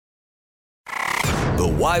The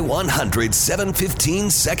Y100 715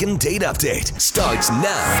 second date update starts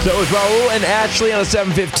now. So it's Raul and Ashley on a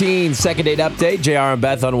 7:15 second date update. JR and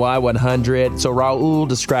Beth on Y100. So Raul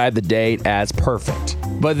described the date as perfect.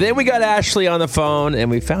 But then we got Ashley on the phone and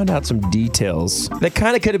we found out some details that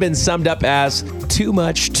kind of could have been summed up as too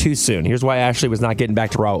much too soon. Here's why Ashley was not getting back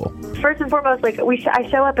to Raul. First and foremost, I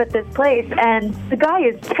show up at this place and the guy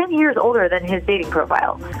is 10 years older than his dating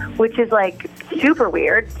profile, which is super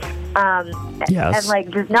weird. Yes.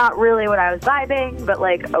 And just not really what I was vibing, but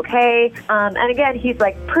okay. And again, he's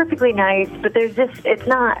perfectly nice, but it's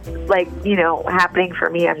not happening for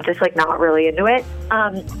me. I'm just not really into it.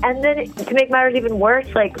 And then to make matters even worse,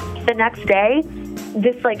 the next day,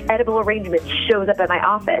 this edible arrangement shows up at my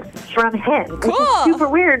office from him, which is super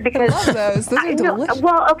weird because I love those. Those are delicious.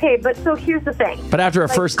 Well, okay, but so here's the thing. But after a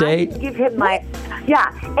first date, I didn't give him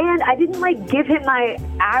and I didn't give him my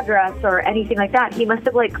address or anything like that. He must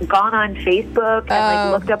have gone on Facebook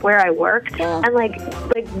and looked up where I worked, and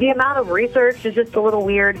the amount of research is just a little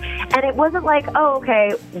weird. And it wasn't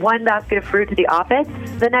one basket of fruit to the office.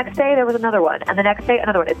 The next day there was another one, and the next day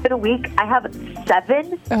another one. It's been a week. I have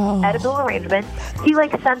 7 edible arrangements. He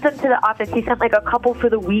sent them to the office. He sent a couple for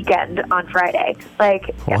the weekend on Friday. What?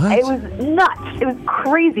 It was nuts. It was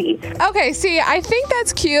crazy. Okay, see, I think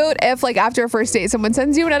that's cute if after a first date someone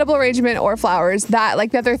sends you an edible arrangement or flowers that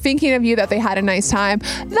that they're thinking of you, that they had a nice time.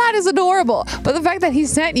 That is adorable. But the fact that he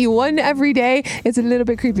sent you one every day is a little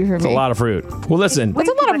bit creepy for me. it's a lot of fruit. Well, listen. That's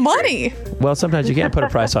a lot of money. Well, sometimes you can't put a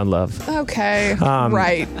price on love. Okay,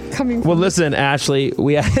 right. Well, listen, Ashley,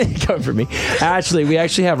 come for me. Ashley, we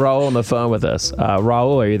actually have Raul on the phone with us.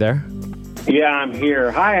 Raul, are you there? Yeah, I'm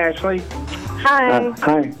here. Hi, Ashley. Hi.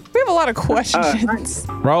 Hi. We have a lot of questions.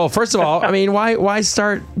 Raul, first of all, why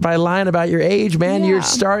start by lying about your age, man? Yeah. You're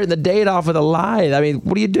starting the date off with a lie.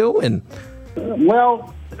 What are you doing?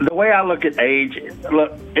 Well, the way I look at age,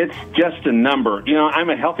 it's just a number. I'm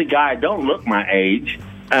a healthy guy. I don't look my age.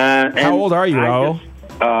 How old are you, Raul?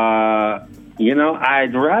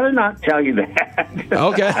 I'd rather not tell you that.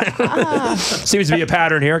 Okay. Seems to be a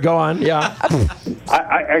pattern here. Go on. Yeah.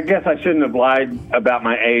 I guess I shouldn't have lied about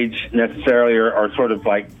my age necessarily, or sort of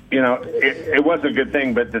it was a good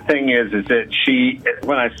thing. But the thing is that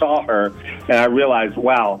when I saw her and I realized,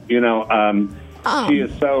 wow, she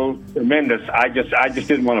is so tremendous. I just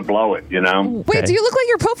didn't want to blow it, Wait, do you look like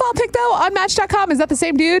your profile pic though on Match.com? Is that the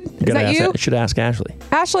same dude? Is that you? I should ask Ashley.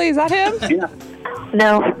 Ashley, is that him? Yeah.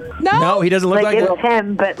 No, he doesn't look like it's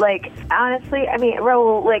him, but honestly,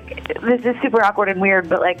 Raul, this is super awkward and weird,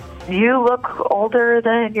 but you look older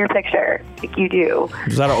than your picture. You do.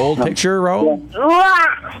 Is that an old picture, Raul?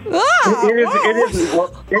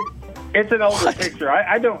 It's an older picture.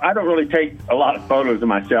 I don't really take a lot of photos of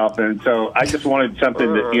myself, and so I just wanted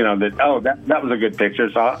something that was a good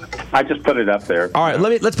picture, so I just put it up there. All right,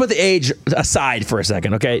 let's put the age aside for a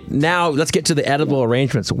second, okay? Now let's get to the edible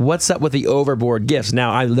arrangements. What's up with the overboard gifts?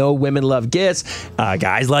 Now I know women love gifts,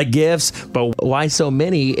 guys like gifts, but why so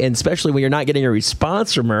many? And especially when you're not getting a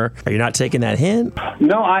response from her, are you not taking that hint?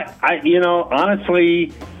 No, I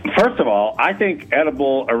honestly. First of all, I think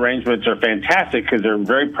edible arrangements are fantastic because they're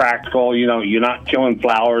very practical. You're not killing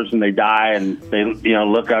flowers and they die and they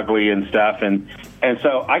look ugly and stuff. And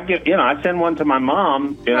so I send one to my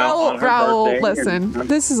mom. On her Raul, birthday listen,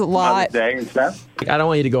 this is a lot. Mother's Day and stuff. I don't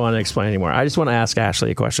want you to go on and explain anymore. I just want to ask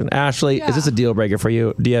Ashley a question. Ashley, is this a deal breaker for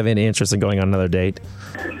you? Do you have any interest in going on another date?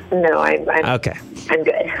 No, I'm okay. I'm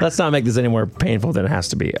good. Let's not make this any more painful than it has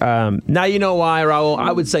to be. Now you know why, Raul.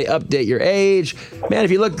 I would say update your age. Man,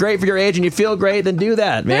 if you look great for your age and you feel great, then do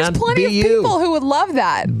that, man. There's plenty of people who would love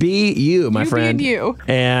that. Be you, my friend. Being you.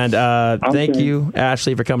 And thank you,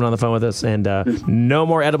 Ashley, for coming on the phone with us. And no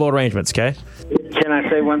more edible arrangements, okay? Can I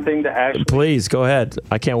say one thing to Ashley? Please, go ahead.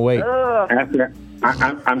 I can't wait.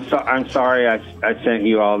 I'm sorry I sent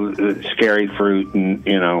you all the scary fruit, and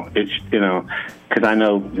it's because I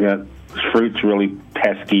know fruit's really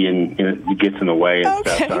pesky and it gets in the way and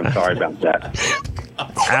stuff. So I'm sorry about that.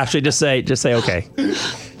 Ashley, just say okay.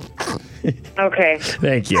 Okay.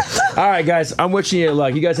 Thank you. All right, guys, I'm wishing you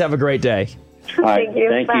luck. You guys have a great day. All right, Thank you.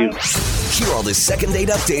 Thank Bye. you. Hear all the second date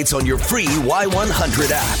updates on your free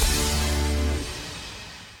Y100 app.